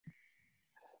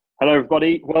Hello,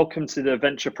 everybody. Welcome to the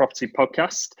Venture Property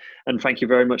Podcast, and thank you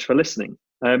very much for listening.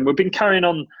 We've been carrying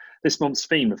on this month's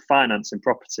theme of finance and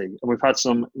property, and we've had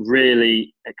some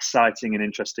really exciting and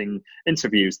interesting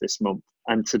interviews this month.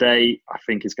 And today, I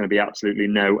think, is going to be absolutely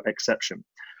no exception.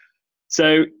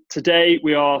 So today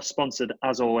we are sponsored,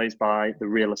 as always, by the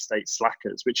Real Estate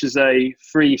Slackers, which is a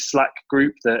free Slack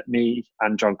group that me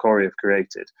and John Corey have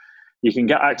created. You can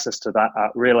get access to that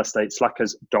at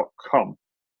realestateslackers.com.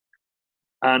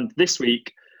 And this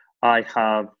week, I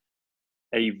have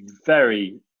a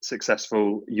very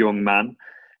successful young man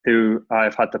who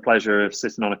I've had the pleasure of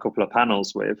sitting on a couple of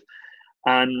panels with.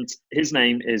 And his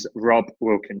name is Rob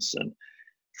Wilkinson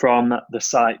from the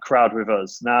site Crowd With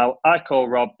Us. Now, I call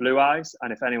Rob Blue Eyes,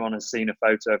 and if anyone has seen a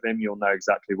photo of him, you'll know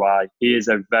exactly why. He is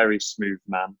a very smooth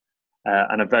man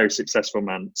and a very successful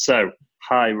man. So,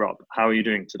 hi, Rob. How are you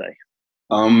doing today?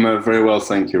 I'm very well,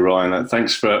 thank you, Ryan.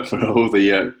 Thanks for all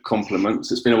the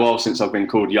compliments. It's been a while since I've been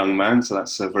called young man, so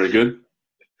that's very good.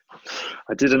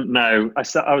 I didn't know. I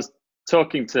was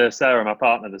talking to Sarah, my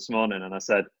partner, this morning, and I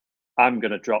said, I'm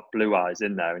going to drop Blue Eyes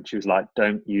in there. And she was like,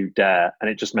 don't you dare. And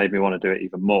it just made me want to do it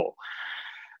even more.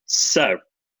 So.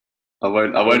 I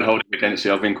won't hold it against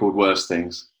you. I've been called worse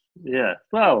things. Yeah,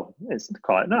 well, it's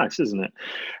quite nice, isn't it?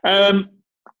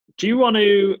 Do you want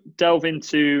to delve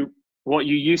into what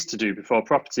you used to do before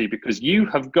property, because you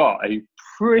have got a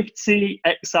pretty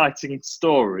exciting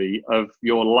story of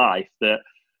your life that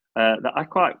I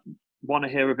quite want to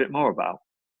hear a bit more about.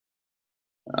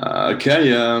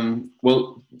 Okay.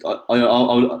 Well, I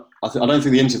don't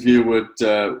think the interview would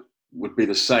be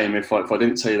the same if I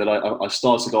didn't tell you that I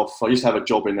started off. I used to have a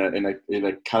job in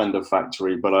a calendar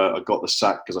factory, but I got the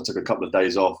sack because I took a couple of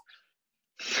days off.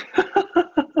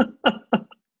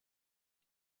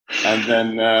 And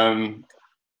then oh,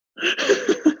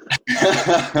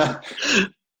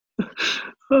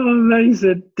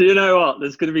 amazing. Do you know what?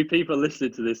 There's going to be people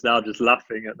listening to this now just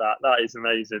laughing at that. That is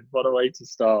amazing. What a way to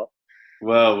start.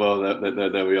 Well,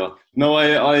 there we are. No,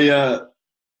 I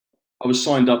was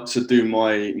signed up to do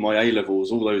my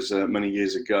A-levels all those many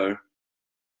years ago.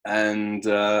 And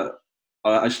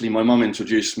actually my mum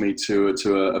introduced me to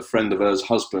a friend of hers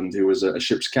husband who was a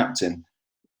ship's captain.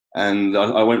 And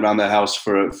I went round their house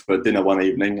for dinner one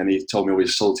evening, and he told me all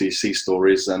his salty sea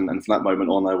stories. And from that moment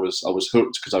on, I was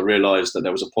hooked, because I realised that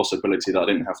there was a possibility that I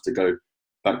didn't have to go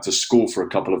back to school for a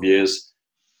couple of years,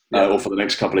 or for the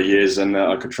next couple of years, and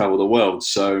I could travel the world.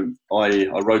 So I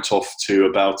wrote off to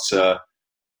about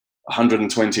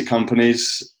 120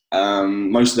 companies.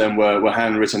 Most of them were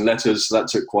handwritten letters, so that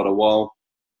took quite a while.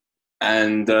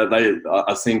 And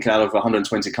I think out of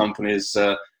 120 companies,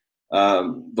 the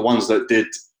ones that did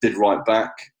write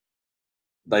back,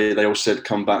 they all said,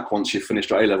 come back once you finished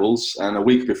your A-levels. And a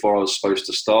week before I was supposed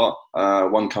to start,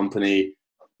 one company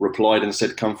replied and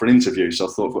said, come for an interview. So I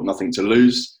thought, I've got nothing to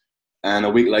lose. And a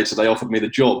week later, they offered me the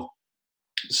job. Wow.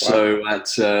 So at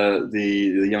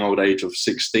the young old age of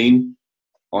 16,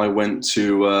 I went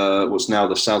to what's now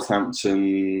the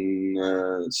Southampton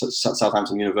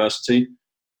University,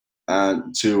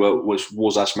 to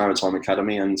Warsash Maritime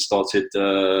Academy, and started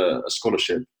a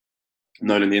scholarship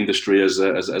known in the industry as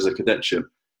a cadetship.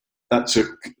 That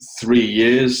took 3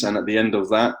 years, and at the end of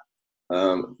that,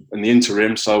 in the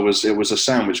interim, it was a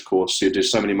sandwich course. So you do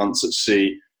so many months at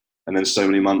sea, and then so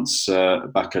many months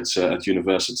back at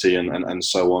university, and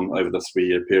so on over the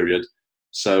 3-year period.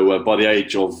 So by the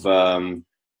age of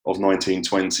 19,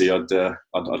 20,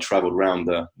 I'd travelled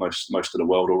around most of the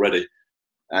world already,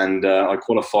 and I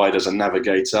qualified as a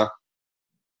navigator.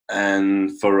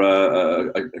 And for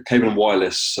a Cable and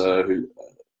Wireless, who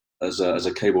as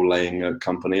a cable laying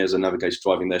company, as a navigator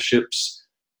driving their ships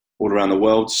all around the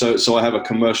world. So I have a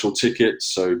commercial ticket,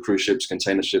 so cruise ships,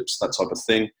 container ships, that type of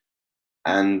thing.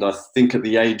 And I think at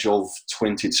the age of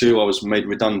 22, I was made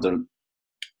redundant.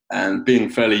 And being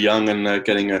fairly young and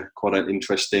getting quite an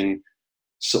interesting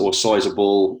or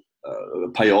sizable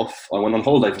payoff, I went on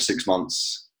holiday for 6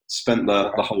 months, spent the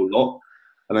whole lot,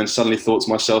 and then suddenly thought to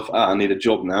myself, I need a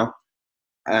job now.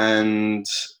 And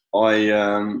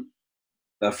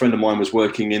a friend of mine was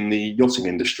working in the yachting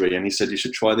industry, and he said, you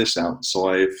should try this out. So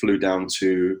I flew down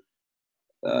to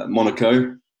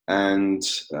Monaco, and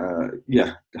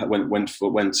went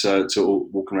to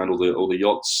walk around all the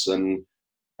yachts and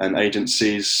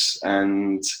agencies.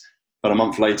 And about a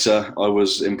month later, I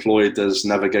was employed as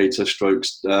navigator stroke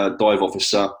dive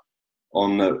officer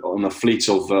on a fleet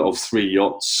of 3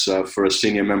 yachts for a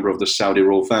senior member of the Saudi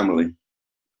royal family.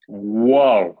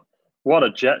 Whoa! What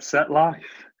a jet set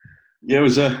life! Yeah, it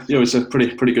was a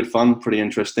pretty good fun, pretty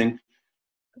interesting.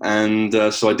 And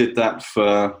so I did that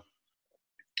for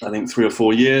I think 3 or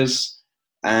 4 years,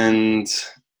 and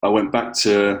I went back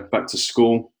to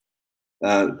school,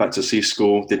 back to sea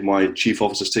school, did my chief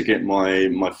officer's ticket,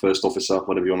 my first officer,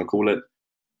 whatever you want to call it,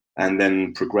 and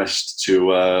then progressed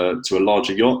to a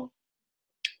larger yacht,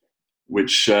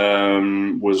 which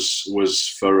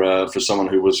was for someone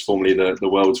who was formerly the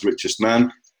world's richest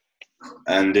man.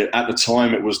 And at the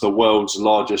time, it was the world's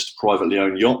largest privately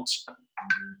owned yacht.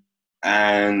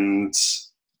 And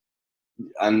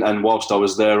whilst I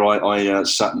was there, I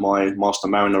sat my Master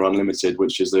Mariner Unlimited,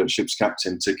 which is the ship's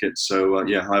captain ticket. So I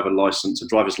have a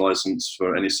driver's license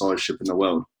for any size ship in the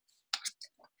world.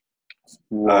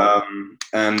 Wow.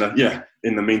 In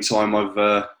the meantime,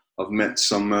 I've met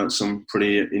some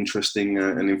pretty interesting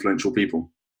and influential people.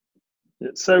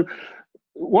 So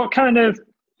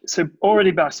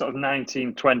already by sort of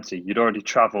 1920, you'd already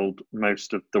travelled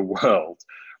most of the world.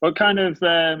 What kind of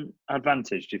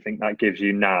advantage do you think that gives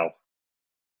you now?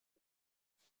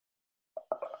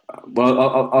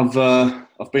 Well,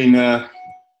 I've been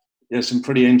some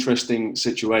pretty interesting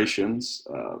situations.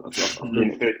 I've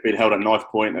been held at knife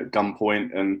point, at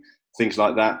gunpoint, and things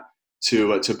like that.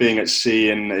 To being at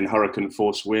sea in hurricane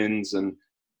force winds, and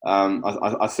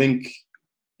I think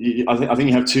you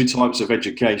have two types of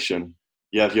education.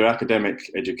 You have your academic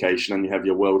education, and you have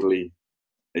your worldly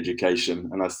education.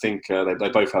 And I think they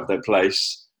both have their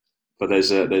place, but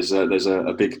there's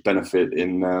a big benefit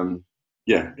in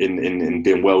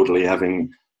being worldly,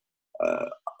 having.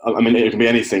 It can be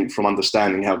anything from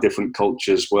understanding how different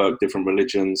cultures work, different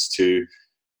religions, to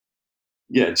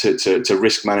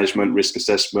risk management, risk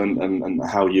assessment, and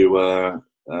how you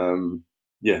and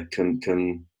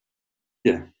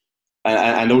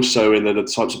also in the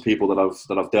types of people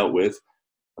that I've dealt with.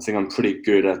 I think I'm pretty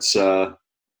good at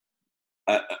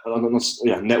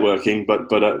networking, but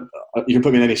you can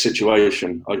put me in any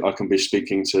situation. I can be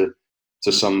speaking to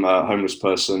some homeless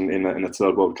person in a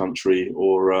third world country,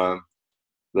 or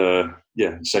the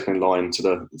second line to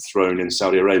the throne in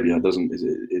Saudi Arabia. I can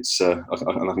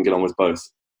get on with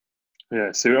both.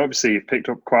 Yeah, so obviously you've picked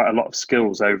up quite a lot of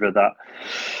skills over that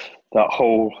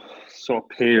whole sort of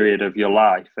period of your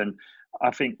life. And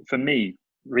I think for me,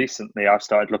 recently, I've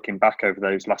started looking back over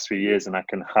those last few years, and I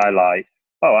can highlight,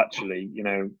 actually,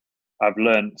 I've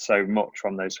learned so much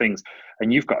from those things.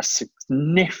 And you've got a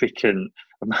significant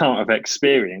amount of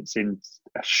experience in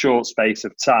a short space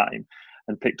of time,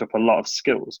 and picked up a lot of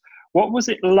skills. What was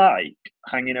it like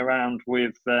hanging around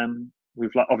with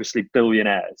like obviously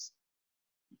billionaires?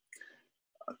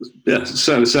 Yeah,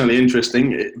 certainly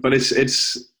interesting, but it's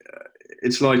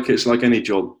like any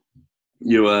job.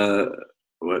 You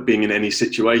being in any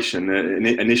situation,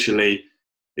 initially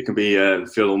it can be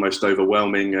feel almost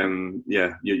overwhelming, and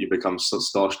you become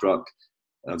starstruck.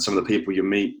 Some of the people you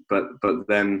meet, but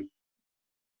then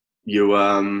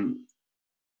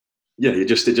it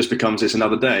just becomes it's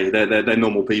another day. They're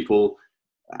normal people,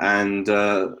 and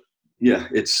you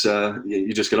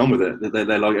just get on with it.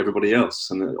 They're like everybody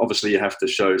else, and obviously you have to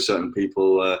show certain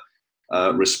people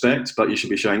respect, but you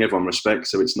should be showing everyone respect.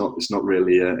 So it's not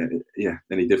really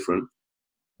any different.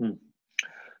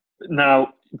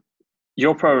 Now,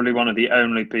 you're probably one of the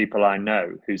only people I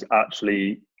know who's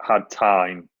actually had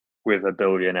time with a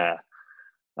billionaire.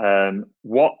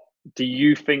 What do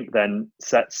you think then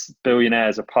sets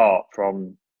billionaires apart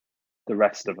from the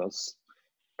rest of us?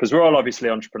 Because we're all obviously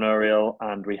entrepreneurial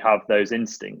and we have those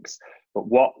instincts, but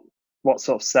what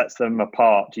sort of sets them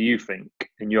apart, do you think,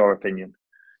 in your opinion?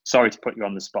 Sorry to put you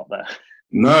on the spot there.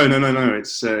 No.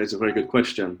 It's a very good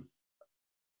question.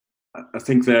 I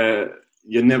think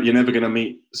you're never going to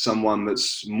meet someone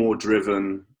that's more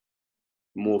driven,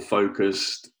 more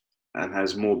focused, and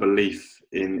has more belief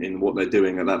in what they're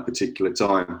doing at that particular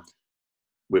time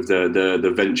with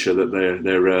the venture that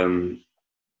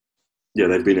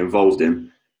they've been involved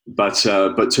in. But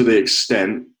to the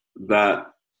extent that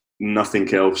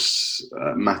nothing else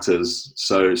matters,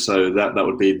 so that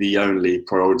would be the only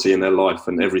priority in their life,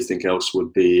 and everything else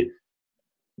would be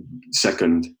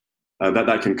second.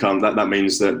 That can come. That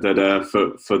means that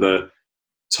for the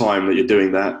time that you're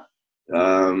doing that.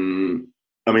 I'm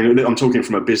talking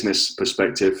from a business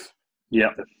perspective.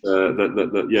 Yeah.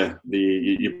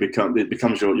 It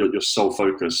becomes your sole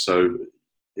focus. So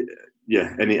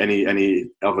any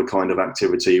other kind of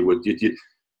activity would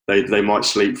they might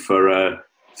sleep for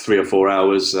 3 or 4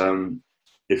 hours,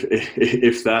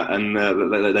 if that, and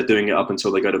they're doing it up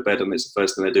until they go to bed, and it's the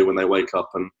first thing they do when they wake up,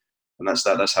 and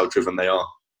that's how driven they are.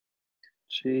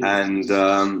 Jeez. And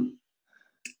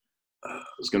I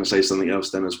was going to say something else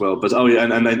then as well, but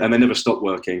and they never stop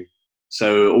working.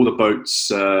 So all the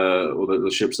boats or the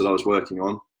ships that I was working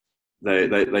on, they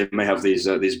may have these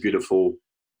beautiful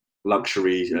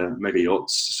luxury mega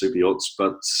yachts, super yachts,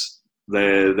 but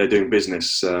they're doing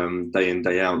business day in,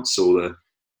 day out. So all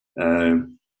the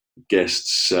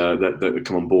guests that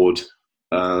come on board,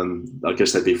 I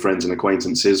guess they'd be friends and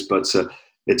acquaintances, but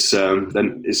it's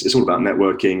all about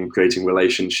networking, creating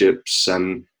relationships,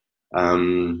 and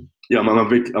yeah, I'm a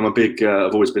big.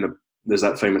 I've always been there's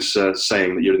that famous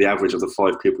saying that you're the average of the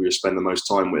 5 people you spend the most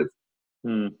time with.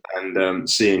 And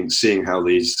seeing how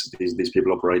these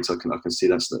people operate, I can see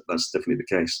that's definitely the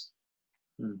case.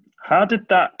 How did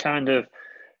that kind of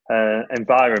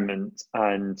environment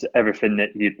and everything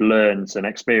that you'd learned and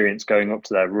experienced going up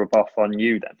to there rub off on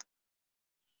you then?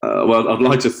 Well, I'd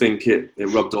like to think it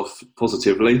rubbed off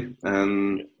positively.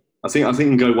 I think it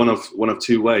can go one of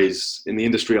 2 ways. In the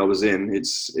industry I was in,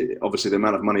 obviously the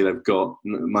amount of money they've got.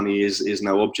 Money is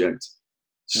no object,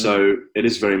 so it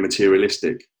is very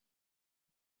materialistic.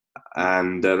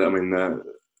 And I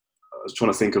was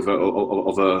trying to think of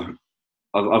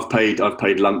I've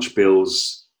paid lunch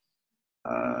bills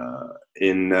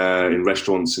in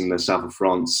restaurants in the south of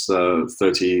France,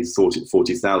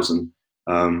 40,000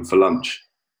 for lunch.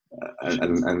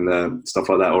 And stuff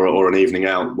like that, or an evening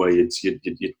out where you'd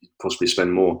possibly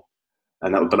spend more,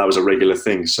 but that was a regular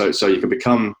thing. So you can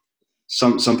become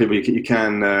some people you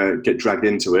can get dragged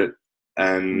into it,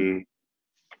 and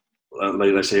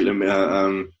they say and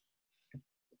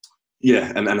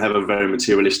have a very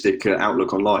materialistic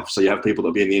outlook on life. So you have people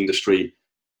that'll be in the industry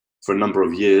for a number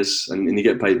of years, and you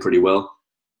get paid pretty well,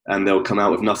 and they'll come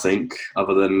out with nothing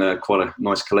other than quite a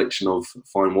nice collection of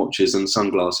fine watches and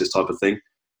sunglasses type of thing.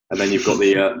 And then you've got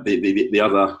the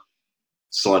other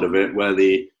side of it, where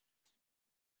they've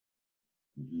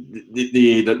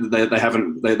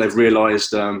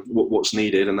realised what's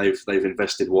needed, and they've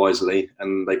invested wisely,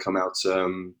 and they come out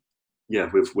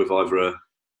with either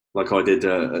like I did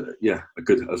a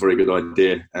very good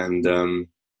idea, and a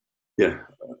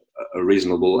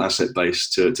reasonable asset base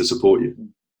to support you.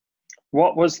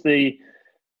 What was the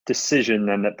decision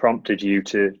then that prompted you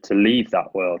to leave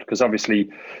that world? Because obviously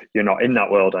you're not in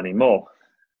that world anymore.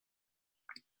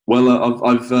 Well,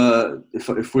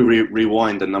 if we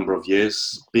rewind a number of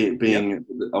years, I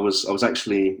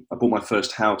bought my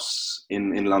first house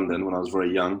in London when I was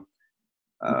very young,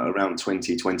 around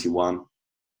 2021,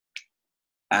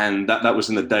 and that was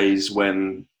in the days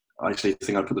when I actually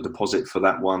think I put the deposit for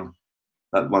that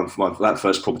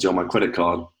first property on my credit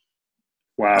card.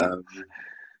 Wow.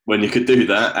 When you could do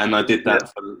that, and I did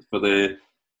that for the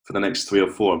next 3 or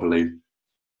 4, I believe.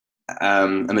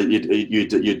 And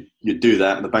you'd do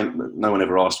that. And the bank, no one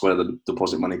ever asked where the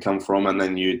deposit money come from, and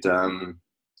then you'd rent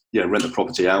the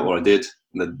property out, or I did.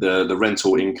 The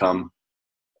rental income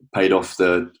paid off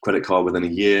the credit card within a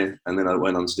year, and then I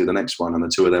went on to do the next one, and the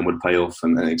 2 of them would pay off,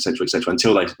 and et cetera,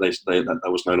 until that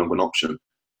was no longer an option.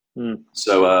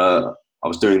 So I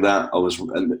was doing that.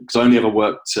 Because I only ever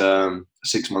worked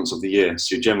 6 months of the year,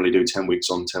 so you generally do 10 weeks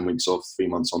on, 10 weeks off, 3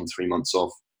 months on, 3 months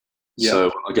off. Yep.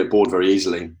 So I get bored very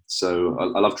easily. So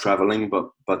I love traveling, but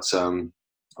I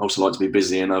also like to be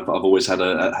busy, and I've always had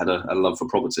a love for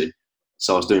property.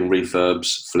 So I was doing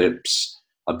refurbs, flips.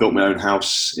 I built my own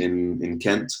house in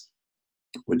Kent,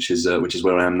 which is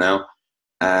where I am now.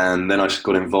 And then I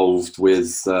got involved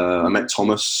with. I met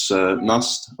Thomas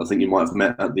Nust. I think you might have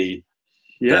met at the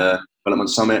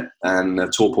Development Summit,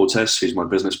 and Tor Portes, who's my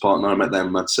business partner. I met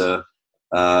them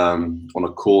on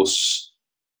a course,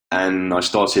 and I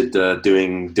started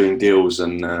doing deals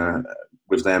and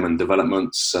with them, and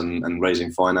developments and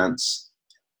raising finance.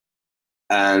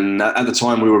 And at the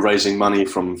time, we were raising money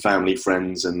from family,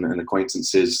 friends, and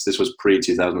acquaintances. This was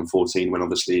pre-2014, when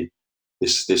obviously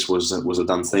this was a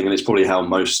done thing, and it's probably how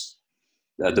most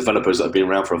developers that have been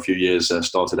around for a few years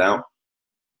started out.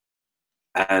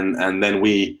 And then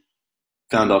we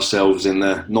found ourselves in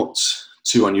a not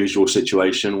too unusual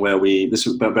situation where bear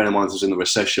in mind this was in the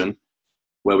recession,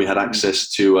 where we had access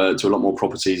to a lot more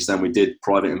properties than we did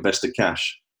private investor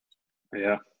cash.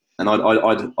 Yeah. And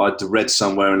I'd read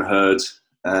somewhere and heard,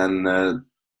 and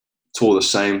Tor the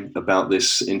same, about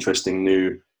this interesting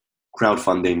new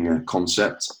crowdfunding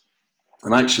concept.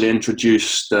 And I actually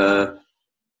introduced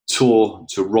Tor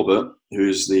to Robert,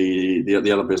 who's the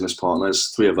other business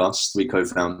partners, 3 of us, 3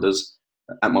 co-founders,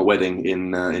 at my wedding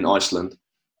in Iceland.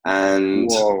 And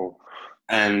whoa.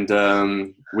 And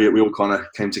we all kind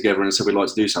of came together and said we'd like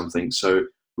to do something. So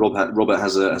Robert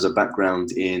has a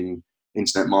background in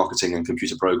internet marketing and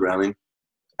computer programming,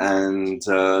 and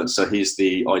so he's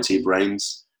the IT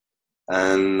brains,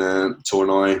 and Tor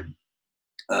and I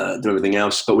do everything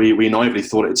else. But we naively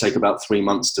thought it'd take about 3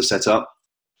 months to set up,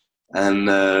 and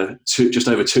just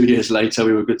over 2 years later,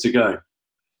 we were good to go.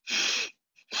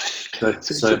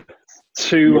 So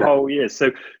Two Yeah. whole years. So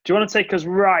do you want to take us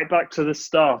right back to the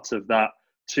start of that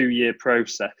 2-year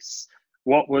process?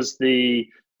 What was the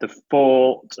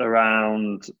thought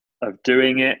around of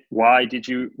doing it? Why did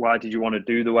you want to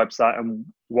do the website, and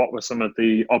what were some of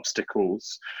the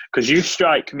obstacles? Because you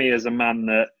strike me as a man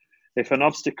that if an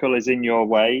obstacle is in your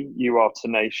way, you are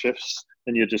tenacious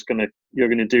and you're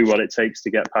gonna do what it takes to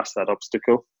get past that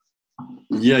obstacle.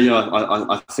 Yeah.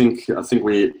 I think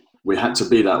we had to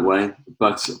be that way.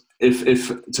 But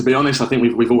if to be honest, I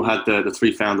think we've all had the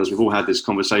three founders. We've all had this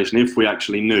conversation. If we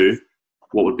actually knew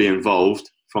what would be involved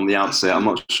from the outset, I'm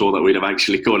not sure that we'd have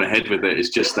actually gone ahead with it. It's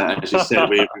just that, as you said,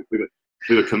 we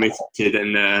were committed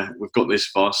and we've got this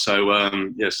far. So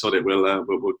yeah, sod it. We'll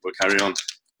carry on.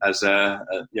 As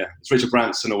Richard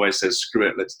Branson always says, screw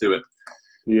it, let's do it.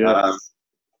 Yeah.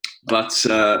 But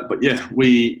yeah,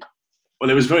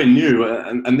 it was very new,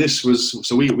 and this was,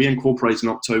 so we incorporated in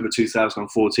October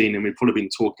 2014, and we'd probably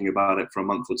been talking about it for a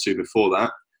month or two before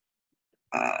that.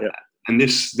 And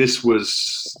this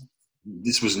was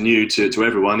new to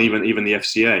everyone, even the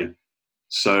FCA.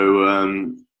 So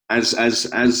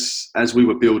as we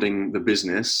were building the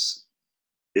business,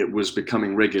 it was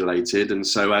becoming regulated, and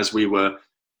so as we were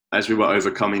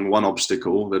overcoming one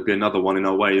obstacle, there'd be another one in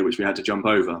our way which we had to jump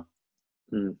over.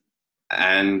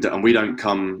 And we don't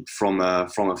come from a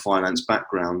finance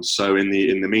background, so in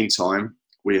the meantime,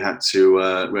 we had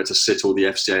to sit all the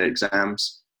FCA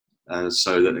exams,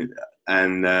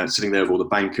 sitting there with all the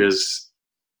bankers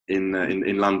in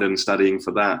London studying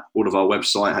for that. All of our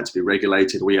website had to be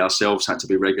regulated. We ourselves had to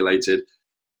be regulated.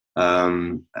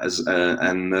 It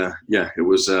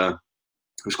was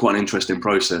quite an interesting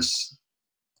process.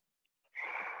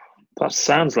 That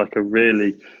sounds like a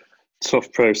really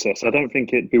tough process. I don't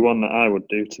think it'd be one that I would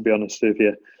do, to be honest with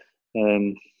you,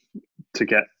 to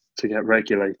get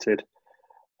regulated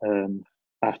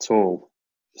at all.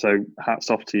 So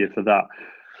hats off to you for that.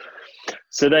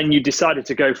 So then you decided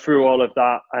to go through all of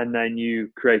that, and then you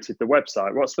created the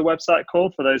website. What's the website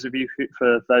called for those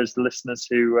listeners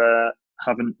who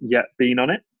haven't yet been on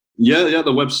it? Yeah.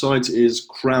 The website is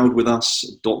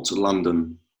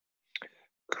crowdwithus.london.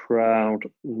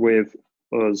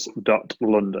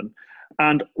 Crowdwithus.london.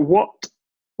 And what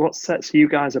sets you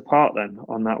guys apart then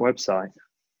on that website?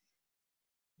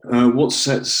 What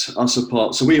sets us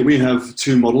apart? So we have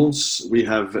two models. We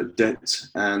have debt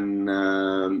and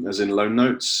as in loan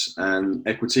notes, and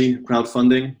equity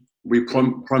crowdfunding. We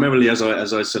primarily, as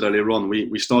I said earlier on,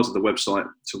 we started the website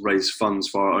to raise funds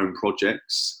for our own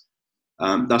projects.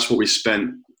 That's what we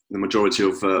spent the majority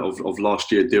of last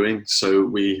year doing. So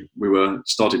we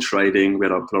started trading. We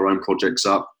had put our own projects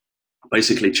up,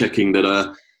 basically checking that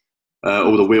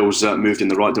all the wheels moved in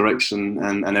the right direction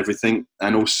and everything,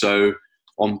 and also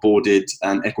onboarded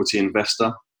an equity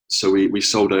investor. So we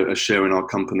sold a share in our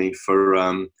company for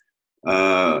a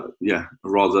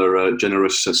rather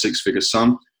generous 6-figure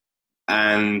sum.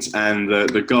 And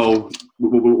the goal,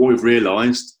 what we've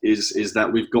realised is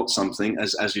that we've got something,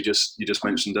 as you just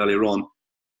mentioned earlier on,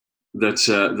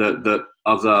 that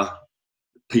other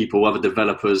people, other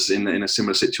developers in a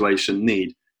similar situation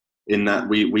need, in that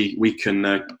we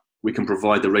can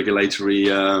provide the regulatory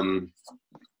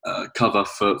cover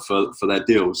for their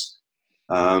deals,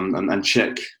 and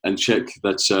check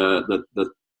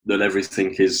that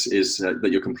everything is that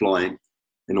you're complying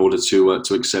in order to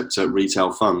accept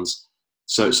retail funds.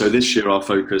 So this year our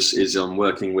focus is on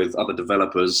working with other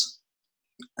developers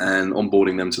and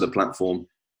onboarding them to the platform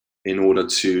in order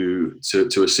to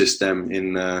assist them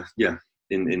in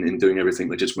doing everything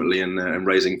legitimately and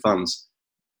raising funds.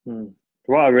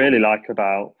 What I really like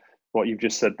about what you've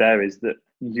just said there is that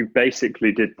you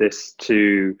basically did this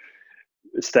to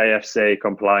stay FCA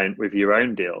compliant with your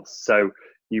own deals. So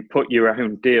you put your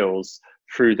own deals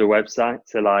through the website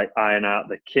to like iron out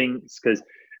the kinks, because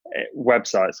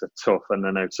websites are tough and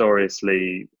they're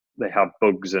notoriously, they have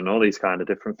bugs and all these kind of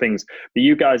different things. But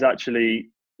you guys actually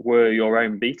were your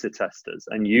own beta testers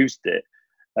and used it.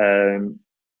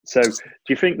 So do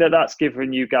you think that that's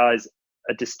given you guys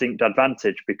a distinct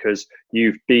advantage because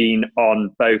you've been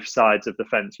on both sides of the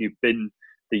fence? You've been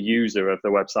the user of the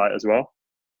website as well?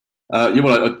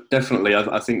 Definitely.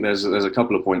 I think there's a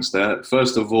couple of points there.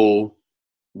 First of all,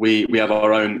 we have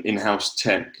our own in-house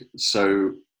tech.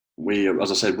 So we,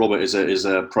 as I said, Robert is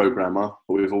a programmer,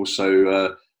 but we've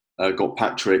also got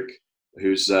Patrick,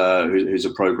 who's a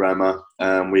programmer,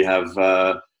 and we have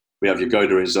Yagoda,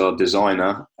 who's our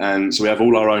designer, and so we have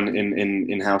all our own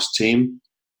in-house team.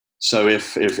 So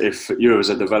if you as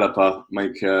a developer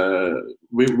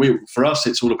for us,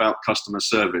 it's all about customer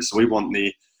service. So we want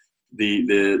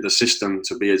the system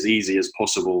to be as easy as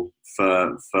possible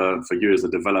for you as the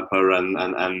developer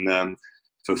and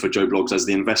for Joe Bloggs as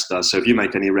the investor. So if you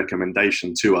make any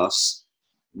recommendation to us,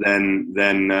 then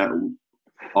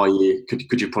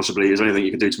could you possibly, is there anything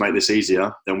you can do to make this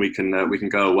easier? Then we can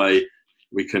go away,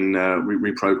 we can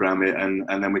reprogram it,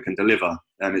 and then we can deliver.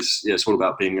 And it's all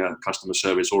about being customer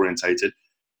service orientated.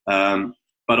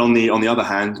 But on the other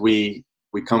hand, we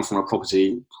come from a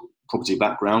property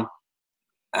background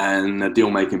and a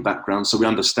deal making background, so we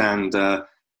understand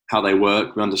how they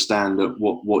work. We understand that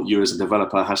what you as a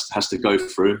developer has to go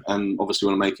through, and obviously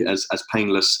want to make it as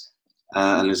painless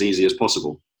and as easy as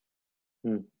possible.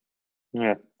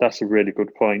 Yeah, that's a really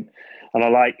good point. And I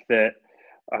like that.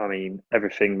 I mean,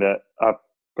 everything that I've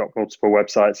got multiple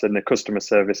websites, and the customer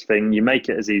service thing, you make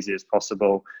it as easy as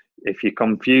possible. If you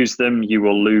confuse them, you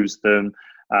will lose them.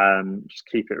 Just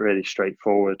keep it really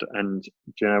straightforward. And do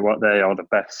you know what? They are the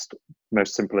best,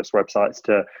 most simplest websites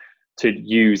to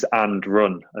use and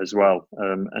run as well.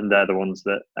 And they're the ones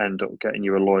that end up getting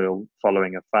you a loyal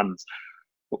following of fans.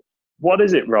 What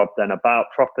is it, Rob, then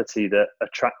about property that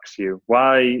attracts you?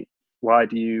 Why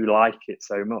do you like it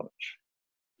so much?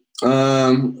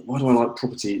 Why do I like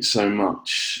property so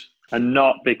much? And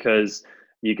not because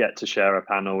you get to share a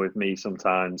panel with me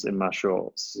sometimes in my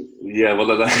shorts. Yeah, well,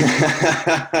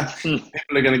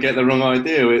 people are going to get the wrong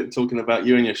idea. We're talking about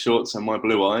you and your shorts and my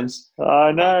blue eyes.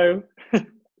 I know.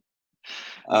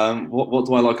 What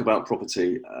do I like about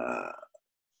property?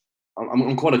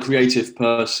 I'm quite a creative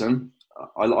person.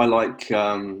 I like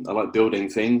building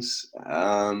things.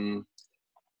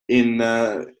 In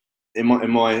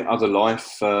my other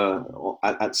life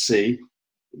at sea,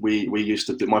 we used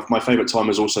to do. My favourite time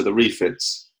is also the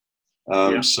refits.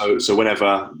 So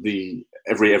whenever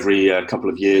every couple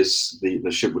of years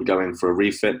the ship would go in for a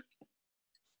refit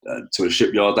to a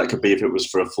shipyard. That could be, if it was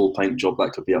for a full paint job,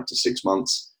 that could be up to 6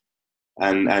 months,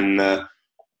 and there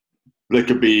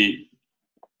could be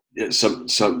some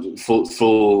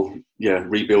full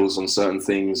rebuilds on certain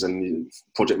things and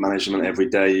project management every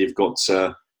day. You've got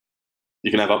you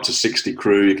can have up to 60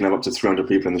 crew, you can have up to 300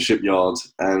 people in the shipyard,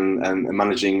 and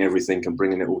managing everything and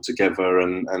bringing it all together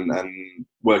and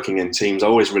working in teams. That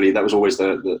was always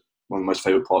the one of the most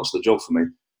favourite parts of the job for me.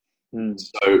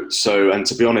 So and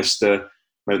to be honest,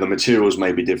 maybe the materials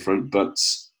may be different, but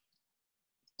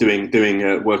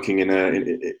working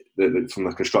from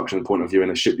a construction point of view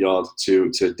in a shipyard to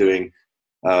doing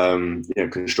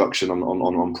construction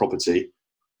on property,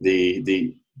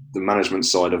 the management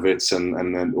side of it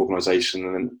and then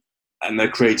organisation and the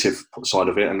creative side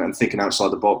of it and thinking outside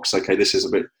the box. Okay, this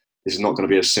is not going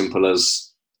to be as simple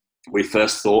as we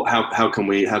first thought. How can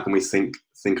we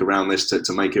think around this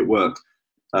to make it work?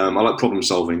 I like problem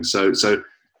solving. So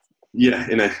yeah,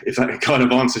 if that kind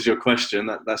of answers your question,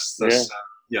 that's I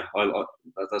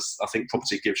think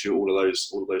property gives you all of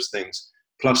those things.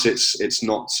 Plus, it's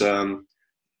not.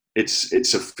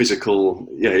 It's a physical,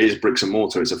 it is bricks and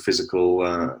mortar. It's a physical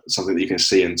something that you can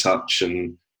see and touch,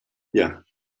 and yeah.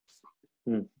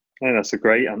 I think that's a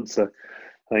great answer.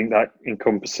 I think that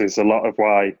encompasses a lot of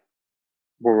why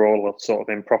we're all sort of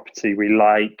in property. We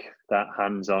like that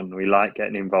hands-on. We like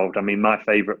getting involved. I mean, my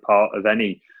favourite part of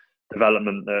any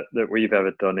development that we've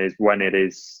ever done is when it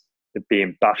is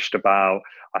being bashed about.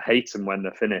 I hate them when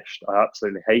they're finished. I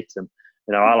absolutely hate them.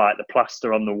 I like the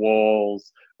plaster on the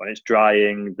walls when it's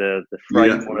drying, the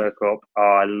framework up.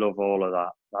 Oh, I love all of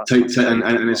that.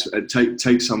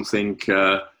 Take something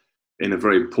in a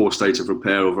very poor state of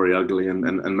repair or very ugly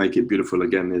and make it beautiful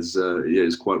again is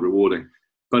quite rewarding.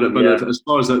 But as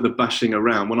far as the bashing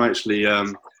around, when I actually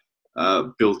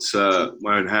built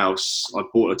my own house, I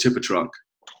bought a tipper truck,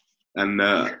 and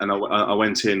I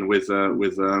went in with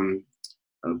a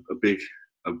big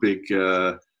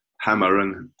hammer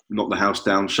and knocked the house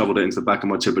down, shoveled it into the back of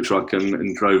my tipper truck,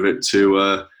 and drove it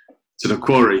to the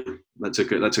quarry. That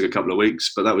took a couple of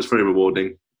weeks, but that was very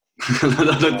rewarding.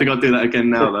 I don't think I'd do that again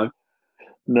now, though.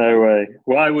 No way.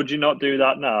 Why would you not do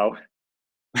that now?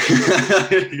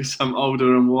 Because I'm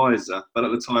older and wiser, but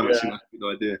at the time it seemed like a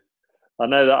good idea. I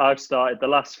know that I've started the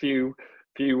last few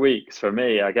weeks. For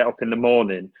me, I get up in the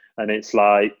morning and it's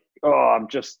like, I'm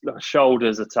just, the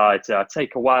shoulders are tight. I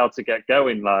take a while to get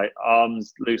going, like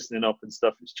arms loosening up and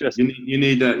stuff. It's just you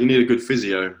need a good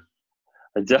physio.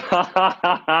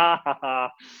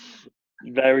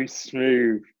 Very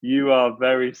smooth. You are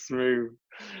very smooth.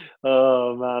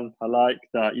 Oh man, I like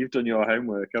that. You've done your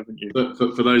homework, haven't you? But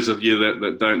for those of you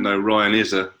that don't know, Ryan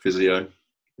is a physio.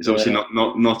 He's obviously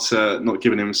not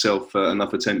giving himself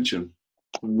enough attention.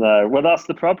 No, well, that's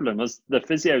the problem. The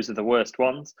physios are the worst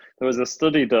ones. There was a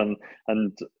study done,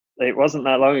 and it wasn't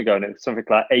that long ago, and it was something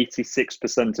like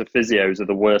 86% of physios are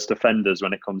the worst offenders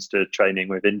when it comes to training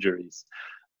with injuries,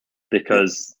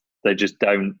 because they just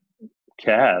don't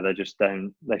care. They just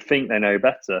don't. They think they know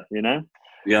better, you know.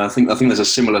 Yeah, I think there's a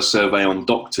similar survey on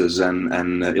doctors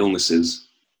and illnesses.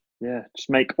 Yeah, just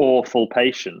make awful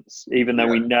patients, even though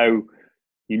we know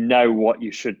you know what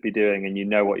you should be doing and you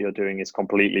know what you're doing is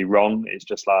completely wrong. It's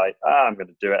just like, I'm going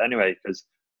to do it anyway because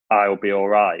I'll be all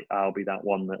right. I'll be that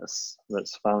one that's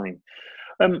fine.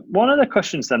 One of the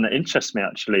questions then that interests me,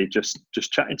 actually, just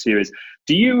chatting to you, is: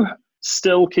 do you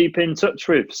still keep in touch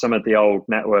with some of the old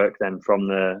network then from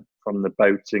the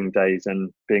boating days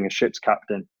and being a ship's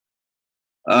captain?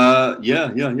 Yeah,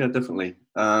 definitely.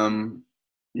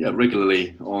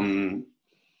 Regularly on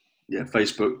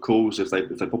Facebook calls if they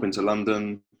pop into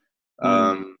London.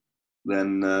 Then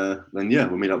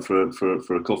we'll meet up for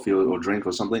a coffee or drink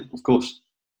or something. Of course.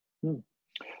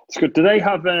 It's good. Do they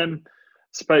have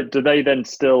do they then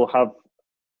still have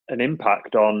an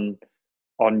impact on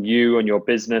you and your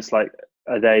business? Like,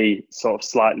 are they sort of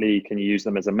slightly, can you use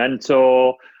them as a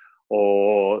mentor,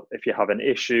 or if you have an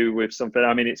issue with something?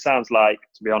 I mean, it sounds like,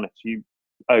 to be honest, you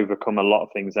overcome a lot of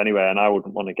things anyway, and I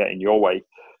wouldn't want to get in your way.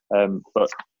 But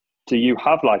do you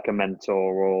have like a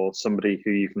mentor or somebody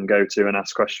who you can go to and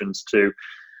ask questions to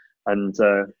and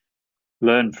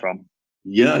learn from?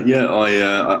 Yeah.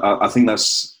 I think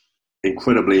that's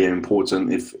incredibly important.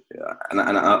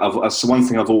 That's one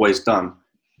thing I've always done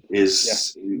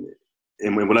is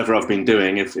in whatever I've been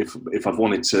doing. If I've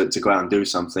wanted to go out and do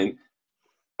something,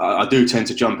 I do tend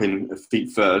to jump in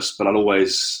feet first, but I'll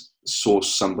always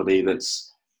source somebody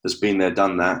that's been there,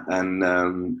 done that,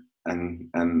 and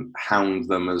hound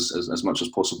them as much as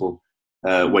possible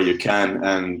where you can,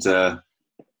 and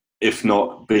if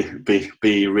not,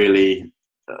 be really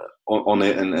on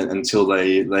it and until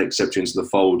they accept you into the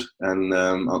fold and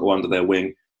or under their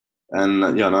wing. And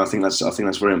I think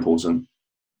that's very important.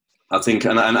 I think,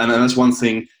 and that's one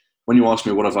thing. When you ask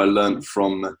me what have I learned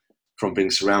from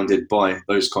being surrounded by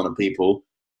those kind of people,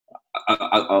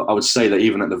 I would say that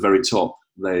even at the very top,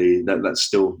 they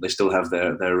still have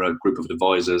their group of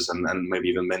advisors and maybe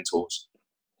even mentors.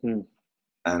 And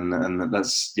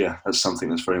that's something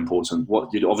that's very important.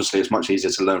 Obviously, it's much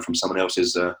easier to learn from someone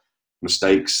else's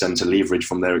mistakes and to leverage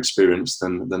from their experience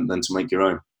than to make your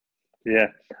own. Yeah,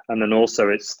 and then also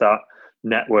it's that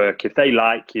network. If they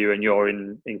like you and you're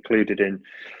included in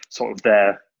sort of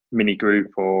their mini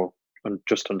group or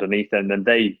just underneath them, then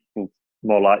they will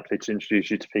more likely to introduce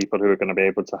you to people who are going to be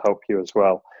able to help you as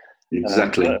well.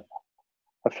 Exactly.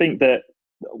 I think that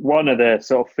one of the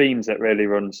sort of themes that really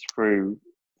runs through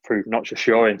not just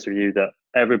your interview, that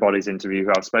everybody's interview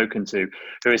who I've spoken to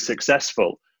who is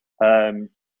successful,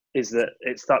 is that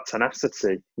it's that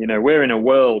tenacity. You know, we're in a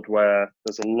world where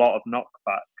there's a lot of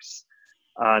knockbacks,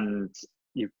 and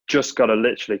you've just got to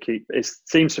literally it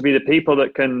seems to be the people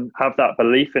that can have that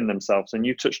belief in themselves, and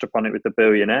you touched upon it with the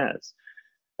billionaires,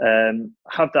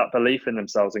 have that belief in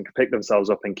themselves and can pick themselves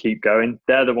up and keep going.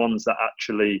 They're the ones that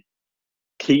actually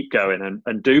keep going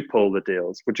and do pull the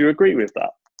deals. Would you agree with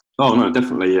that? Oh no,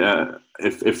 definitely.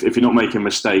 If you're not making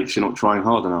mistakes, you're not trying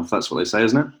hard enough. That's what they say,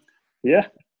 isn't it? Yeah,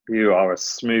 you are a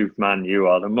smooth man. You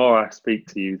are. The more I speak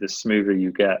to you, the smoother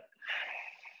you get.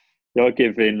 You're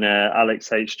giving Alex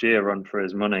HG a run for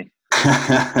his money.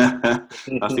 I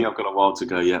think I've got a while to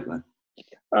go yet, though.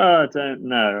 I don't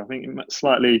know. I think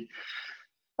slightly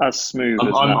as smooth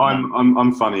as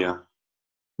I'm funnier.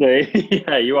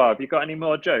 Yeah, you are. Have you got any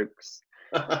more jokes?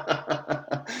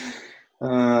 I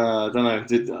don't know. I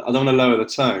don't want to lower the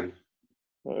tone.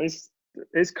 Well,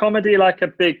 is comedy like a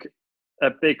big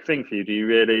thing for you? Do you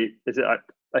really? Is it a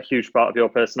huge part of your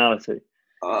personality?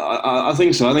 I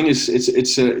think so. I think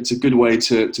it's a good way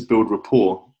to build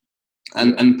rapport,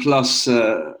 and plus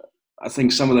I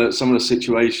think some of the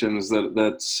situations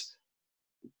that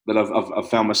I've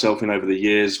found myself in over the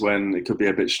years when it could be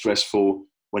a bit stressful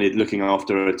when you're looking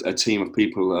after a team of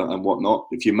people and whatnot.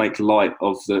 If you make light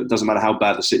of it doesn't matter how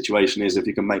bad the situation is, if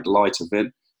you can make light of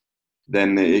it,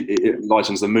 then it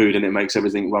lightens the mood and it makes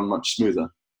everything run much smoother.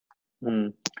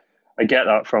 I get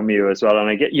that from you as well,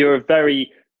 and you're a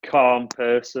very calm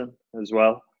person as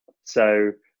well.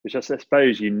 So, which I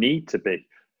suppose you need to be,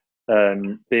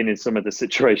 being in some of the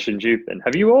situations you've been.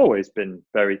 Have you always been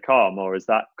very calm, or has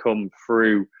that come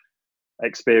through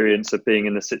experience of being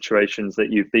in the situations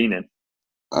that you've been in?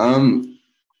 I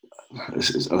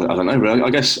don't know, really. I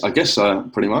guess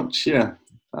pretty much, yeah.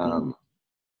 I've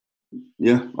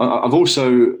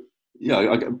also,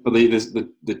 I believe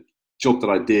the job that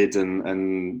I did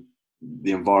and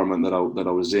the environment that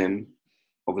I was in.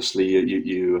 Obviously,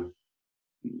 you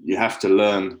have to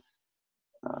learn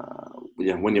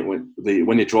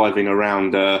when you're driving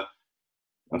around a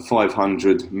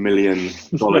 $500 million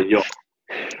yacht,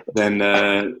 then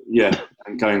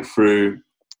and going through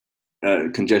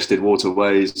congested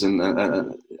waterways and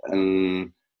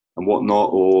whatnot,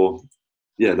 or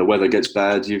the weather gets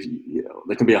bad.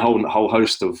 There can be a whole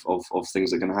host of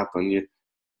things that can happen. You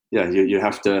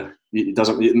have to.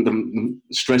 The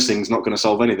stressing's not going to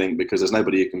solve anything because there's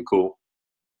nobody you can call.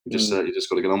 You just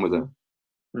got to get on with it.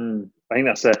 I think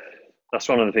that's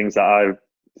one of the things that I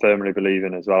firmly believe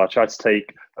in as well. I try to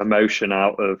take emotion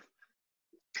out of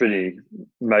pretty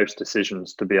most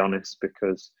decisions, to be honest,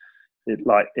 because it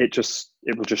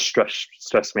will just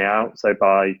stress me out. So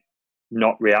by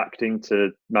not reacting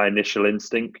to my initial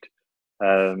instinct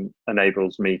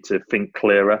enables me to think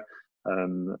clearer,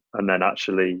 and then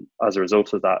actually, as a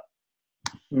result of that,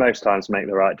 most times make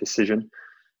the right decision.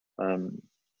 No,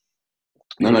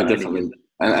 definitely.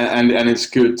 And it's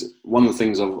good. One of the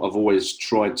things I've always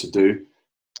tried to do,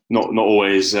 not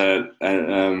always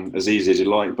as easy as you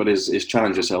like, but is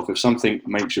challenge yourself. If something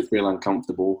makes you feel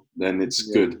uncomfortable, then it's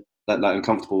good. That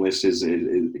uncomfortableness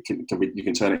you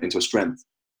can turn it into a strength.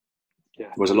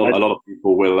 Yeah. Whereas a lot of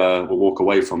people will walk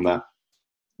away from that.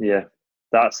 Yeah,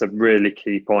 that's a really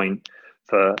key point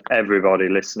for everybody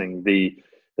listening. The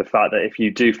fact that if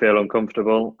you do feel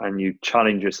uncomfortable and you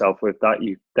challenge yourself with that,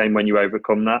 then when you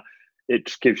overcome that, it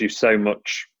just gives you so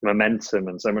much momentum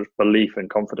and so much belief and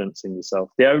confidence in yourself.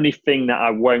 The only thing that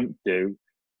I won't do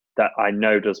that I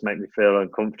know does make me feel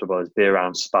uncomfortable is be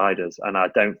around spiders. And I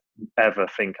don't ever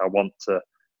think I want to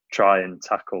try and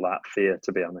tackle that fear,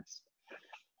 to be honest.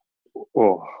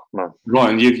 Oh, man.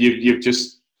 Ryan, you've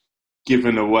just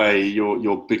given away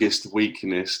your biggest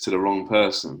weakness to the wrong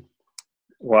person.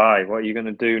 Why? What are you going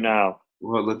to do now?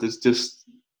 Well,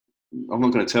 I'm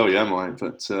not going to tell you, am I?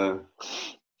 But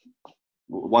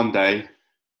one day,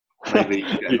 maybe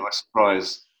you get a nice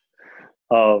surprise.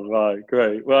 Oh, right,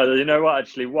 great. Well, you know what?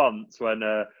 Actually, once when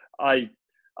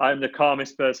I'm the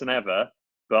calmest person ever,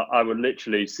 but I would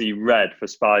literally see red for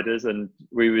spiders. And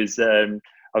I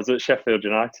was at Sheffield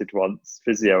United once,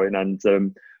 physioing, and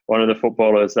one of the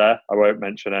footballers there, I won't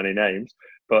mention any names,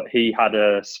 but he had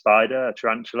a spider, a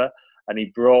tarantula, and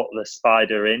he brought the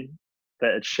spider in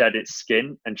that had shed its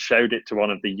skin and showed it to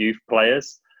one of the youth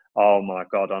players. Oh my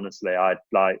God, honestly, I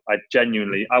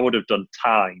would have done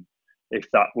time if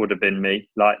that would have been me.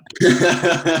 Like,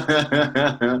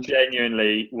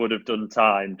 genuinely would have done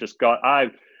time.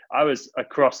 I was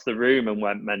across the room and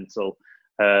went mental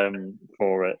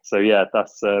for it. So yeah,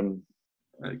 that's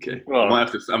okay. Well, I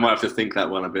might have to think that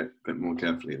one a bit more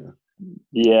carefully then.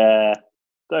 Yeah,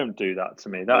 don't do that to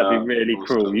me. That'd be really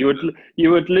cruel.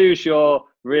 You would lose your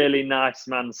really nice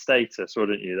man status,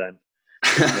 wouldn't you then?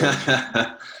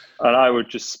 And I would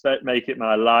just make it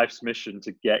my life's mission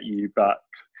to get you back.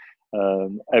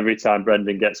 Every time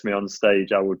Brendan gets me on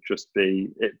stage, it would just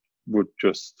be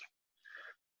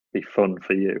fun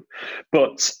for you.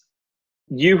 But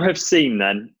you have seen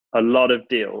then a lot of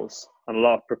deals and a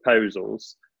lot of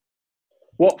proposals.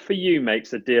 What for you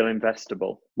makes a deal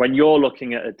investable? When you're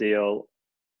looking at a deal,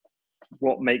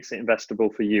 what makes it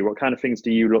investable for you? What kind of things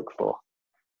do you look for?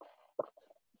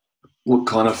 What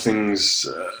kind of things?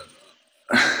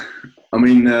 I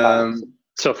mean,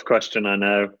 tough question, I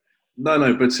know.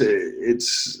 No, but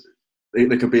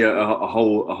there could be a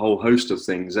whole host of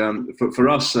things. For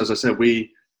us, as I said,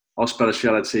 our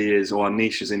speciality is, or our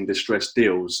niche is in distressed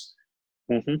deals,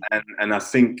 and I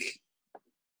think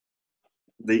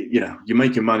you're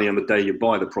making money on the day you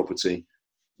buy the property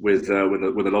with a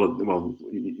lot of, well,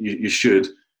 you should.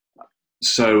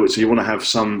 So you want to have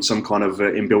some kind of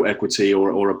inbuilt equity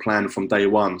or a plan from day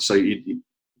one. So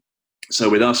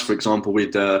with us, for example,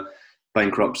 with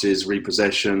bankruptcies,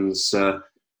 repossessions,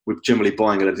 we're generally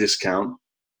buying at a discount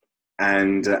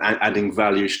and adding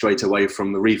value straight away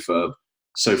from the refurb.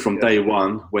 So from day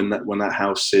one, when that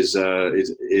house is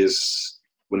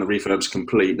when the refurb's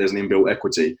complete, there's an inbuilt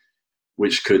equity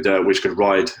which could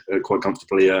ride quite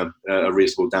comfortably a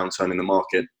reasonable downturn in the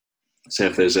market. Say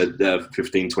if there's a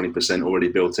 15-20% already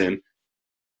built in.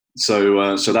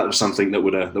 So that was something that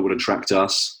would attract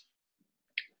us.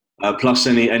 Plus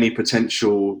any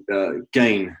potential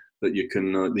gain that you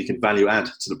can value add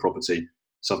to the property.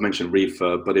 So I've mentioned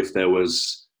refurb, but if there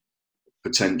was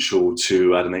potential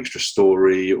to add an extra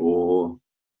story, or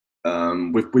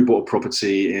we bought a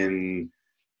property in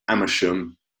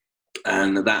Amersham,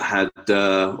 and that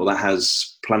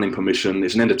has planning permission.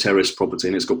 It's an end of terrace property,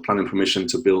 and it's got planning permission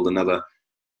to build another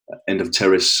end of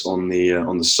terrace on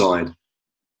the side.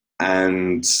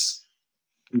 And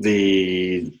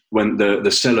when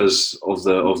the sellers of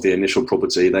the initial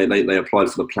property, they applied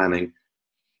for the planning.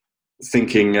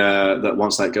 thinking that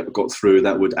once that got through,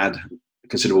 that would add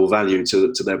considerable value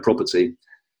to their property.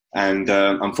 And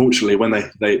unfortunately, when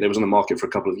they was on the market for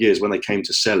a couple of years, when they came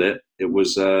to sell it, it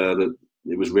was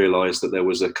realised that there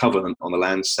was a covenant on the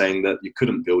land saying that you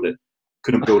couldn't build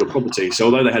a property. So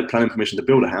although they had planning permission to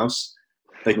build a house,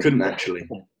 they couldn't actually,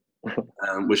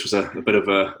 which was a bit of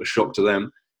a shock to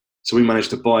them. So we managed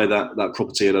to buy that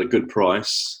property at a good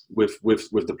price with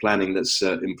the planning that's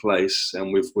in place,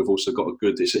 and we've also got a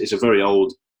good. It's a very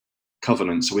old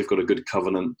covenant, so we've got a good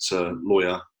covenant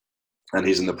lawyer, and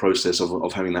he's in the process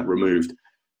of having that removed.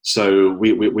 So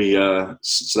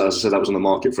so as I said, that was on the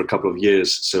market for a couple of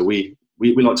years. So we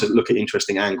like to look at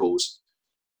interesting angles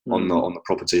on the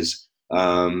properties,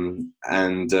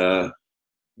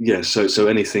 So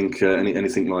anything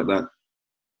like that.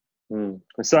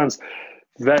 It sounds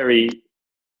very,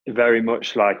 very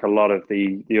much like a lot of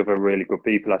the other really good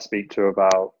people I speak to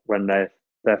about when they're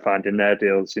finding their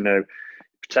deals.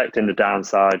 Protecting the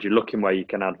downside, you're looking where you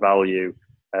can add value,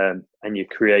 and you're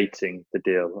creating the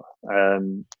deal.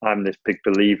 I'm this big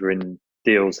believer in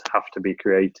deals have to be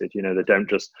created. They don't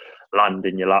just land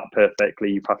in your lap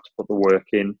perfectly. You have to put the work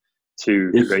in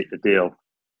to create the deal.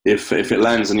 If it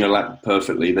lands in your lap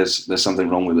perfectly, there's something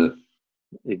wrong with it.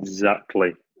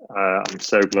 Exactly. I'm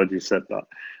so glad you said that.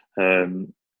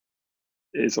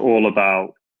 It's all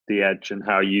about the edge and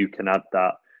how you can add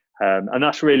that. And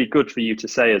that's really good for you to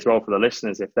say as well for the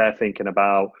listeners, if they're thinking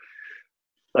about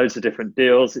loads of different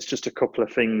deals. It's just a couple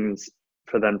of things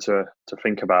for them to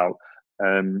think about.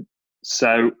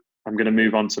 So I'm going to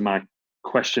move on to my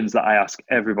questions that I ask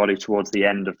everybody towards the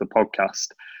end of the podcast.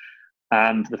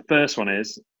 And the first one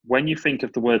is, when you think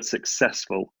of the word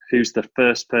successful, who's the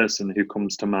first person who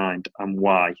comes to mind and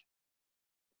why?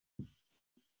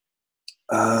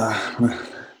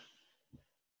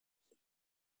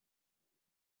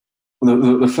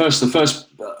 The first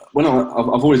when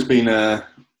I've always been when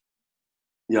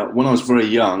I was very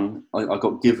young, I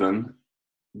got given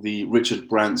the Richard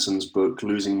Branson's book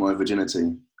Losing My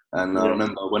Virginity, and I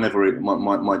remember whenever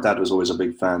my dad was always a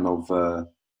big fan of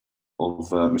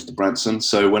Mr. Branson,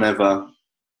 so whenever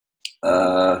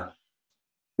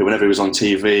he was on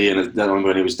TV, and I remember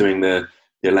when he was doing the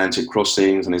Atlantic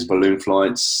crossings and his balloon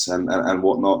flights and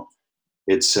whatnot.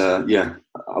 It's I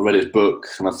read his book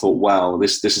and I thought, wow,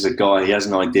 this is a guy. He has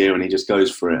an idea and he just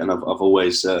goes for it. And I've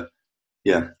always loved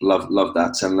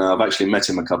that. And I've actually met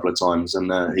him a couple of times,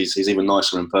 and he's even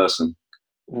nicer in person.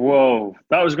 Whoa,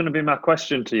 that was going to be my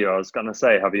question to you. I was going to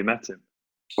say, have you met him?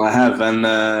 I have, and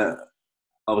I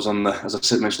was on as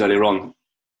I mentioned earlier on.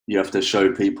 You have to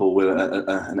show people with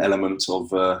an element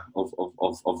of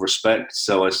respect.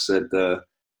 So I said,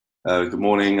 "Good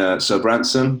morning, Sir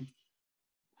Branson."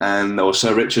 Or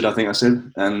Sir Richard, I think I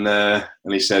said, and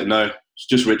he said, "No, it's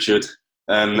just Richard."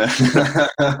 And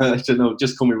I said, "No,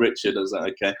 just call me Richard." I was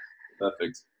like, "Okay,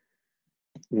 perfect."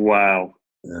 Wow.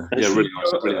 Yeah, really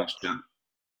nice chat.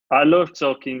 I love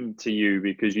talking to you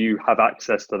because you have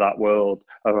access to that world,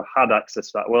 or had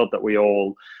access to that world that we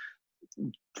all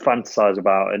fantasize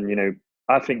about. And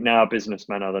I think now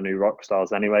businessmen are the new rock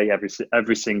stars anyway.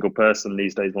 Every single person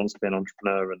these days wants to be an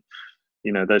entrepreneur, and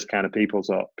those kind of people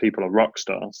are rock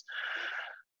stars.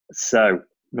 So,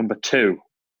 number 2,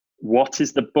 what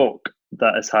is the book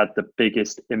that has had the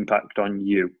biggest impact on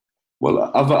you? Well,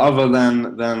 other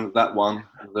than that one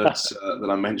that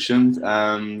I mentioned,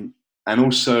 and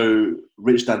also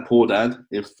Rich Dad Poor Dad.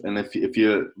 If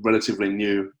you're relatively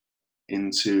new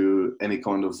into any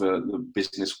kind of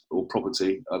business or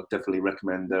property, I'd definitely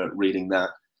recommend reading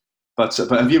that. But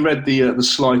have you read the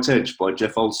Slight Edge by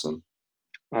Jeff Olson?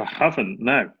 I haven't.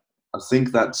 No. I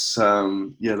think that's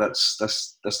an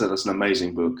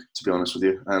amazing book, to be honest with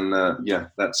you. And I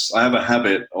have a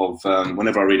habit of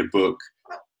whenever I read a book,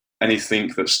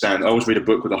 anything that stands, I always read a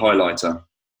book with a highlighter.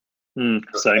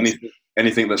 So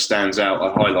anything that stands out,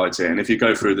 I highlight it. And if you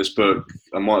go through this book,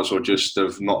 I might as well just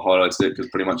have not highlighted it, because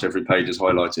pretty much every page is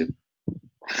highlighted.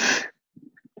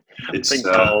 It's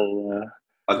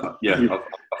I've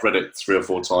read it 3 or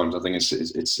 4 times. I think it's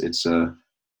a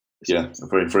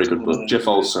very, very good book. Jeff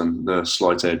Olson, The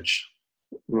Slight Edge.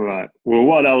 Right.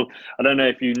 Well, I don't know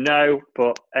if you know,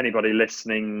 but anybody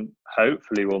listening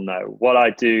hopefully will know. What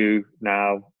I do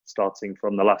now, starting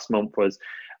from the last month, was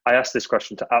I ask this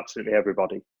question to absolutely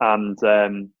everybody. And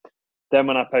then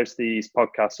when I post these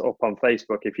podcasts up on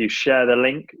Facebook, if you share the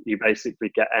link, you basically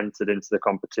get entered into the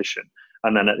competition.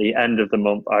 And then at the end of the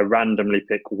month, I randomly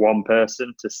pick one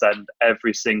person to send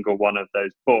every single one of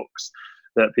those books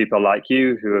that people like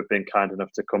you, who have been kind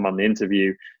enough to come on the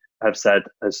interview, have said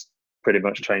has pretty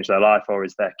much changed their life or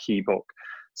is their key book.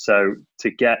 So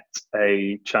to get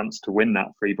a chance to win that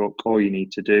free book, all you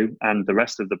need to do, and the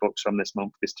rest of the books from this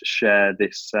month, is to share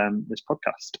this this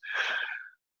podcast.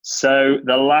 So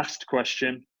the last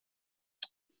question: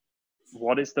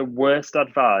 what is the worst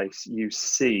advice you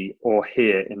see or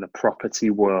hear in the property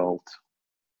world?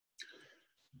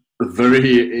 A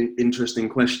very interesting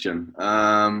question.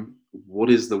 What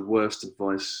is the worst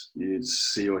advice you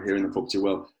see or hear in the property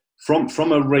world?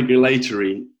 From a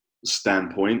regulatory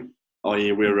standpoint,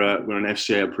 i.e., we're an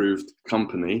FCA approved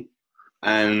company,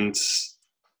 and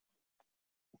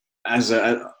there's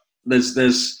a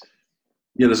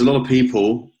lot of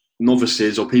people,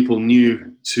 novices or people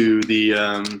new to the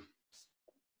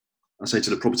to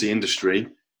the property industry,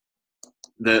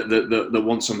 that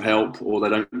want some help, or they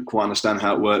don't quite understand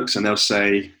how it works, and they'll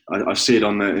say, I see it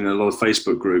in a lot of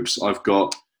Facebook groups, I've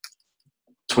got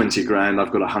 20 grand,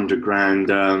 I've got 100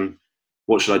 grand,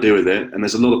 what should I do with it? And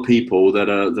there's a lot of people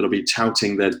that'll be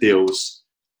touting their deals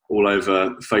all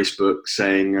over Facebook,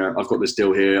 saying, I've got this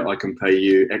deal here, I can pay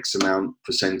you X amount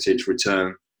percentage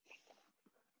return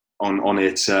on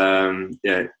it,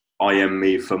 IM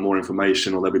me for more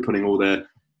information, or they'll be putting all the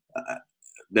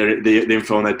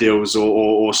info on their deals,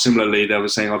 or similarly, they were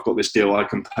saying, I've got this deal, I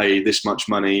can pay this much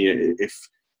money if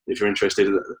you're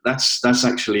interested. That's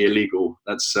actually illegal.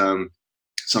 That's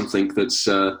something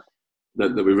that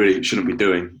we really shouldn't be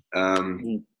doing.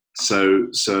 So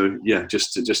yeah,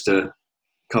 just to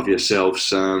cover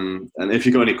yourselves. And if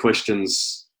you've got any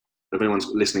questions, if anyone's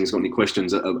listening has got any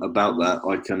questions about that,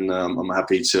 I'm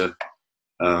happy to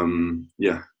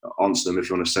answer them if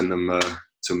you want to send them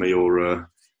to me or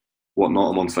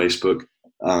whatnot. I'm on Facebook,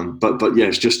 but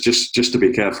yes, just to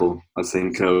be careful, I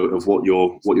think, of what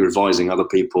you're advising other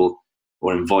people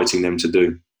or inviting them to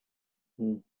do.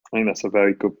 I think that's a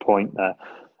very good point there,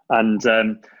 and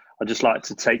I'd just like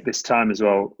to take this time as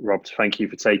well, Rob, to thank you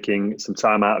for taking some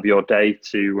time out of your day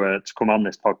to come on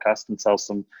this podcast and tell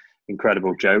some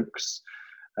incredible jokes.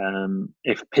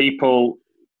 If people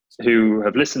who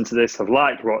have listened to this have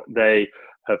liked what they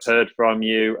have heard from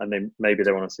you, and maybe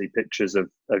they want to see pictures of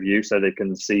you so they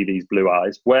can see these blue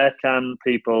eyes, where can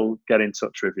people get in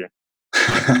touch with you?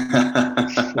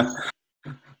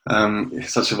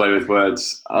 Such a way with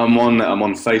words. I'm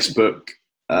on Facebook,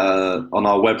 on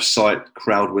our website,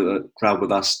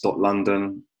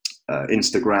 crowdwithus.london,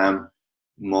 Instagram.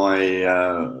 My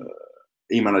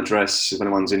email address, if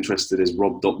anyone's interested, is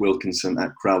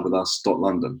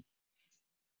rob.wilkinson@crowdwithus.london.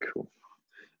 Cool.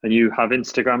 And you have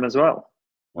Instagram as well?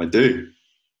 I do.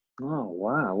 Oh,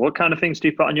 wow. What kind of things do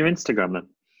you put on your Instagram then?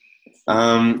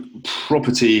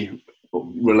 Property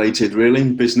related,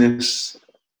 really, business.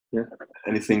 Yeah.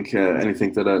 Anything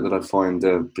that I find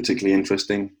particularly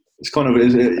interesting. It's kind of, I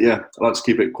like to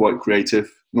keep it quite creative,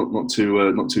 not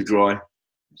too dry.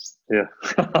 Yeah.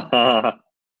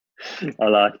 I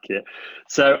like it.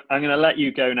 So I'm going to let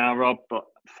you go now, Rob, but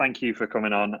thank you for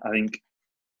coming on. I think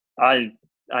I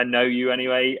know you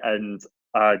anyway, and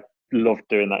I loved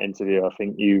doing that interview. I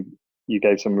think you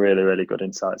gave some really, really good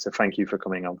insights. So thank you for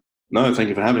coming on. No, thank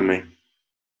you for having me.